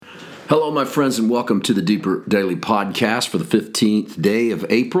Hello, my friends, and welcome to the Deeper Daily Podcast for the 15th day of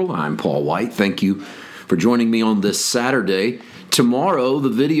April. I'm Paul White. Thank you for joining me on this Saturday. Tomorrow, the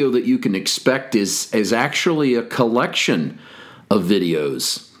video that you can expect is actually a collection of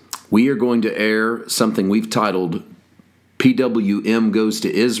videos. We are going to air something we've titled PWM Goes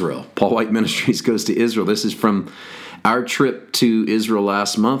to Israel. Paul White Ministries Goes to Israel. This is from our trip to Israel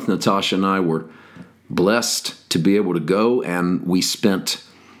last month. Natasha and I were blessed to be able to go, and we spent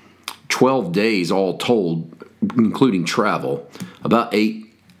 12 days all told, including travel, about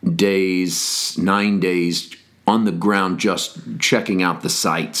 8 days, 9 days on the ground, just checking out the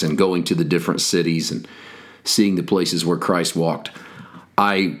sites and going to the different cities and seeing the places where Christ walked.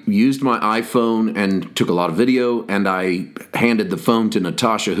 I used my iPhone and took a lot of video, and I handed the phone to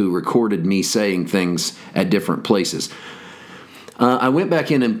Natasha, who recorded me saying things at different places. I went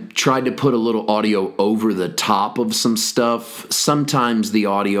back in and tried to put a little audio over the top of some stuff. Sometimes the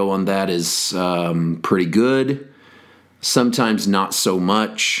audio on that is pretty good. Sometimes not so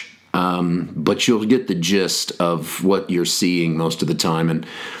much. But you'll get the gist of what you're seeing most of the time. And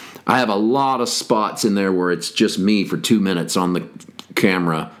I have a lot of spots in there where it's just me for 2 minutes on the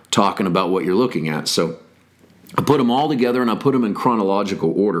camera talking about what you're looking at. So I put them all together and I put them in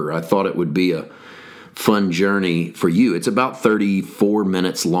chronological order. I thought it would be a fun journey for you. It's about 34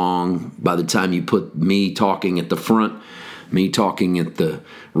 minutes long by the time you put me talking at the front, me talking at the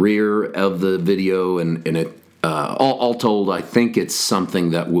rear of the video, and it all told, I think it's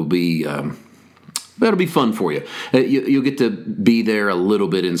something that will be that'll be fun for you. You'll get to be there a little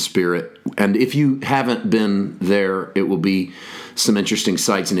bit in spirit, and if you haven't been there, it will be some interesting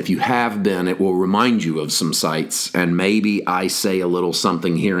sights, and if you have been, it will remind you of some sights, and maybe I say a little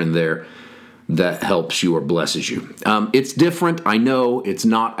something here and there that helps you or blesses you. It's different. I know it's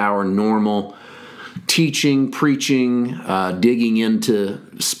not our normal teaching, preaching, digging into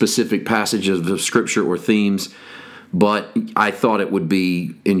specific passages of Scripture or themes, but I thought it would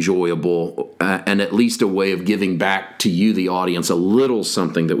be enjoyable and at least a way of giving back to you, the audience, a little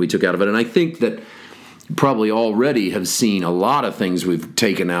something that we took out of it. And I think that you probably already have seen a lot of things we've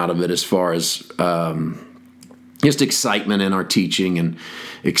taken out of it as far as just excitement in our teaching and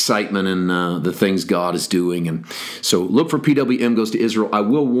excitement in the things God is doing. And so look for PWM Goes to Israel. I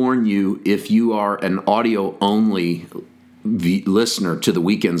will warn you, if you are an audio-only listener to the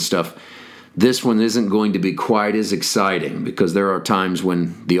weekend stuff, this one isn't going to be quite as exciting because there are times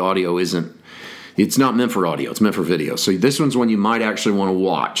when the audio it's not meant for audio, it's meant for video. So this one's one you might actually want to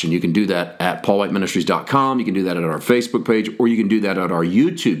watch, and you can do that at paulwhiteministries.com, you can do that at our Facebook page, or you can do that at our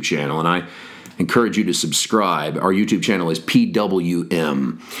YouTube channel, and I encourage you to subscribe. Our YouTube channel is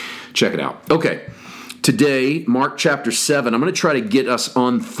PWM. Check it out. Okay, today, Mark chapter 7. I'm going to try to get us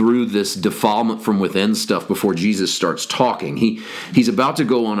on through this defilement from within stuff before Jesus starts talking. He's about to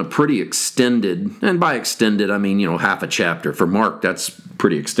go on a pretty extended, and by extended, I mean, half a chapter. For Mark, that's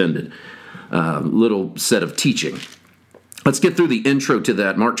pretty extended, little set of teaching. Let's get through the intro to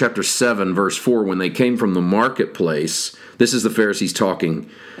that. Mark chapter 7, verse 4, when they came from the marketplace, this is the Pharisees talking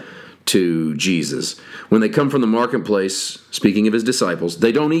to Jesus. When they come from the marketplace, speaking of his disciples,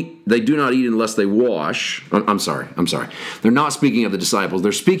 they do not eat unless they wash. I'm sorry. They're not speaking of the disciples.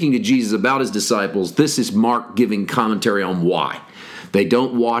 They're speaking to Jesus about his disciples. This is Mark giving commentary on why. They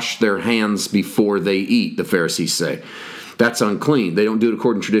don't wash their hands before they eat, the Pharisees say. That's unclean. They don't do it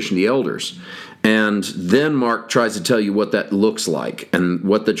according to tradition of the elders. And then Mark tries to tell you what that looks like. And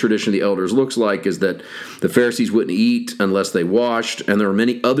what the tradition of the elders looks like is that the Pharisees wouldn't eat unless they washed, and there were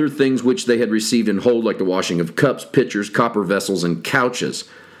many other things which they had received in hold, like the washing of cups, pitchers, copper vessels, and couches.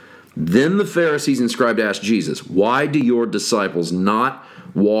 Then the Pharisees and scribes asked Jesus, "Why do your disciples not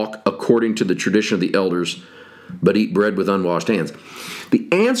walk according to the tradition of the elders, but eat bread with unwashed hands?" The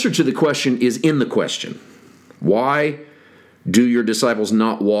answer to the question is in the question. Why do your disciples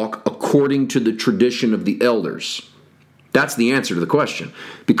not walk according to the tradition of the elders? That's the answer to the question,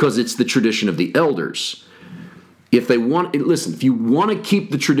 because it's the tradition of the elders. If you want to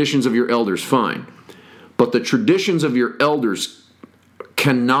keep the traditions of your elders, fine. But the traditions of your elders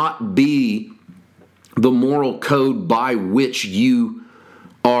cannot be the moral code by which you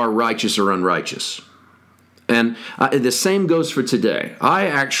are righteous or unrighteous. And the same goes for today. I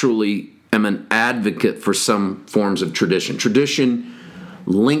actually am an advocate for some forms of tradition. Tradition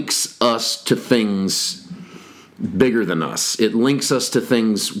links us to things bigger than us. It links us to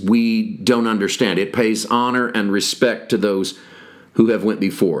things we don't understand. It pays honor and respect to those who have went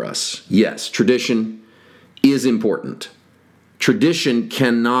before us. Yes, tradition is important. Tradition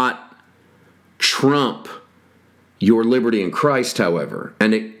cannot trump your liberty in Christ, however,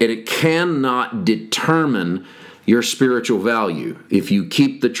 and it cannot determine your spiritual value. If you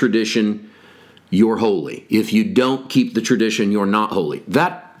keep the tradition, you're holy. If you don't keep the tradition, you're not holy.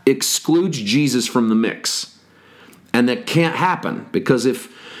 That excludes Jesus from the mix. And that can't happen, because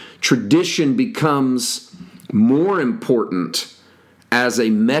if tradition becomes more important as a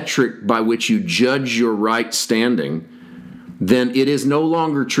metric by which you judge your right standing, then it is no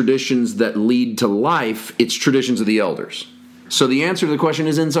longer traditions that lead to life, it's traditions of the elders. So the answer to the question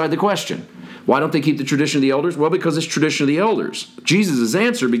is inside the question. Why don't they keep the tradition of the elders? Well, because it's tradition of the elders. Jesus'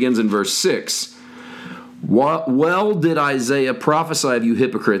 answer begins in verse 6. Well did Isaiah prophesy of you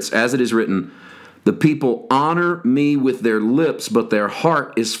hypocrites, as it is written, the people honor me with their lips, but their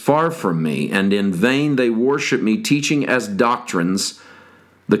heart is far from me, and in vain they worship me, teaching as doctrines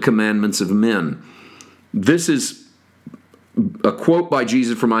the commandments of men. This is a quote by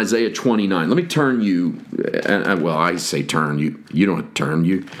Jesus from Isaiah 29. Let me turn you, well, I say turn. You don't have to turn.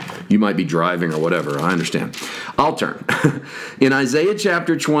 You might be driving or whatever. I understand. I'll turn. In Isaiah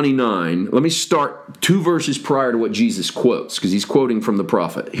chapter 29, let me start 2 verses prior to what Jesus quotes, because he's quoting from the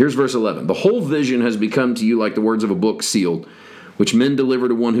prophet. Here's verse 11. The whole vision has become to you like the words of a book sealed, which men deliver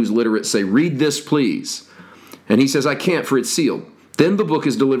to one who's literate, say, read this, please. And he says, I can't, for it's sealed. Then the book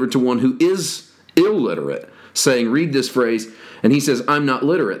is delivered to one who is illiterate, saying, read this phrase, and he says, I'm not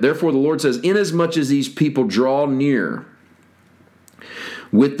literate. Therefore the Lord says, inasmuch as these people draw near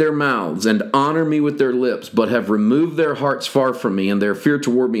with their mouths and honor me with their lips, but have removed their hearts far from me, and their fear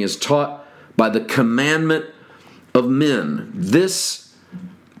toward me is taught by the commandment of men. This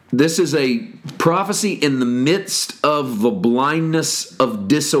is a prophecy in the midst of the blindness of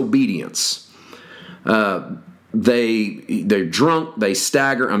disobedience. They're drunk, they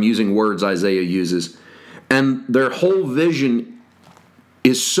stagger. I'm using words Isaiah uses. And their whole vision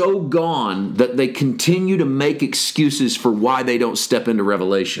is so gone that they continue to make excuses for why they don't step into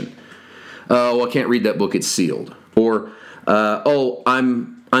Revelation. I can't read that book, it's sealed. Or,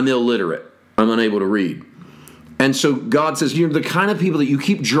 I'm illiterate, I'm unable to read. And so God says, you're the kind of people that you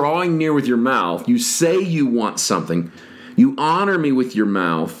keep drawing near with your mouth. You say you want something. You honor me with your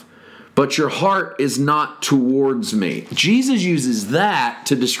mouth, but your heart is not towards me. Jesus uses that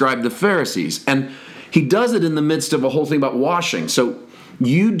to describe the Pharisees. And he does it in the midst of a whole thing about washing. So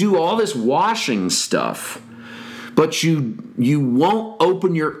you do all this washing stuff, but you won't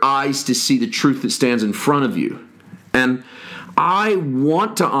open your eyes to see the truth that stands in front of you. And I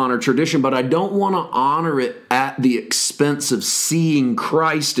want to honor tradition, but I don't want to honor it at the expense of seeing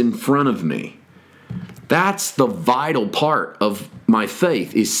Christ in front of me. That's the vital part of my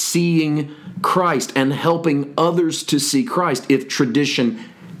faith, is seeing Christ and helping others to see Christ. If tradition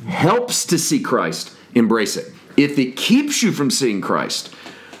helps to see Christ, embrace it. If it keeps you from seeing Christ,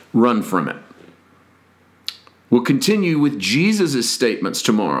 run from it. We'll continue with Jesus' statements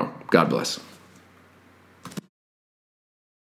tomorrow. God bless.